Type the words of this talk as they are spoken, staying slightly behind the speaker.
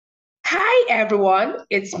Hi everyone,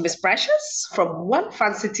 it's Miss Precious from One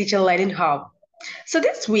Fancy Teacher Learning Hub. So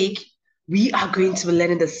this week we are going to be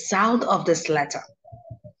learning the sound of this letter.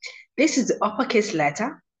 This is the uppercase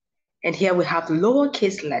letter, and here we have the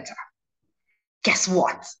lowercase letter. Guess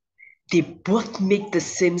what? They both make the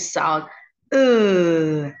same sound.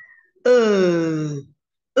 Uh, uh,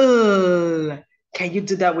 Can you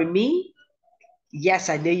do that with me? Yes,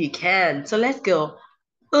 I know you can. So let's go.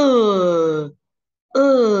 Uh,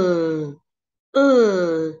 uh.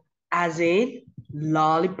 As in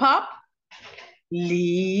lollipop,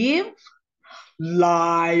 leaf,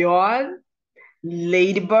 lion,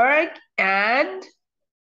 ladybird, and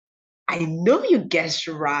I know you guessed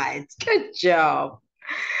right. Good job.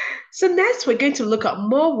 So next we're going to look at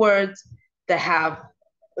more words that have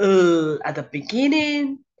at the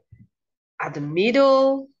beginning, at the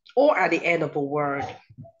middle, or at the end of a word.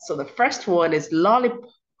 So the first one is lollipop,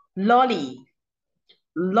 lolly,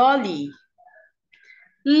 lolly,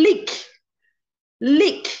 lick,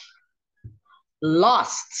 lick,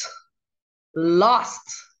 lost, lost,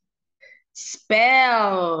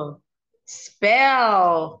 spell,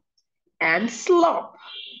 spell, and slop,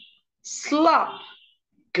 slop.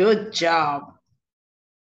 Good job.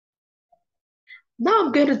 Now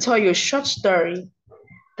I'm going to tell you a short story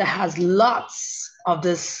that has lots of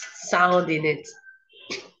this sound in it.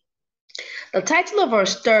 The title of our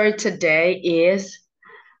story today is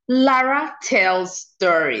Lara Tells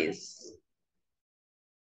Stories.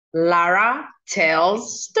 Lara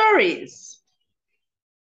Tells Stories.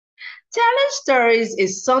 Telling stories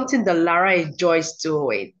is something that Lara enjoys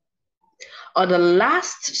doing. On the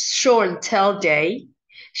last show and tell day,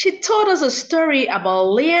 she told us a story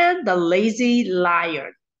about Leon the lazy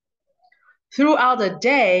lion. Throughout the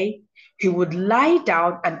day, he would lie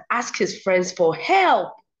down and ask his friends for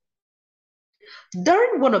help.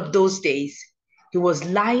 During one of those days, he was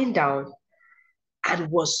lying down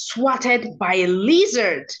and was swatted by a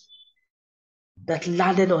lizard that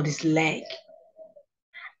landed on his leg.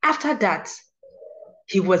 After that,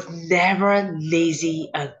 he was never lazy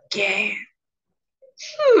again.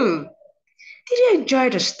 Did you enjoy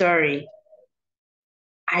the story?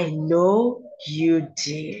 I know you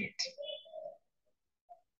did.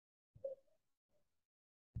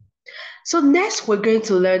 So next we're going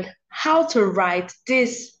to learn how to write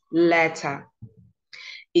this letter.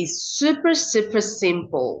 It's super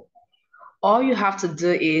simple. All you have to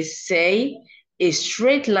do is say a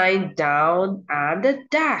straight line down and a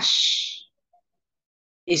dash.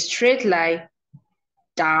 A straight line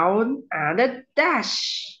down and a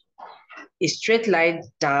dash. A straight line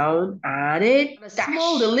down and a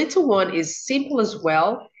dash. The little one is simple as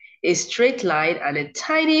well. A straight line and a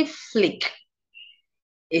tiny flick.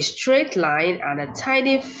 A straight line and a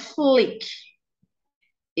tiny flick.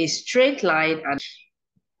 A straight line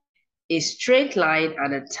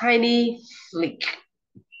and a tiny flick.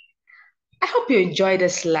 I hope you enjoyed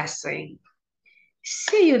this lesson.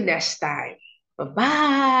 See you next time.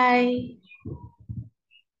 Bye-bye.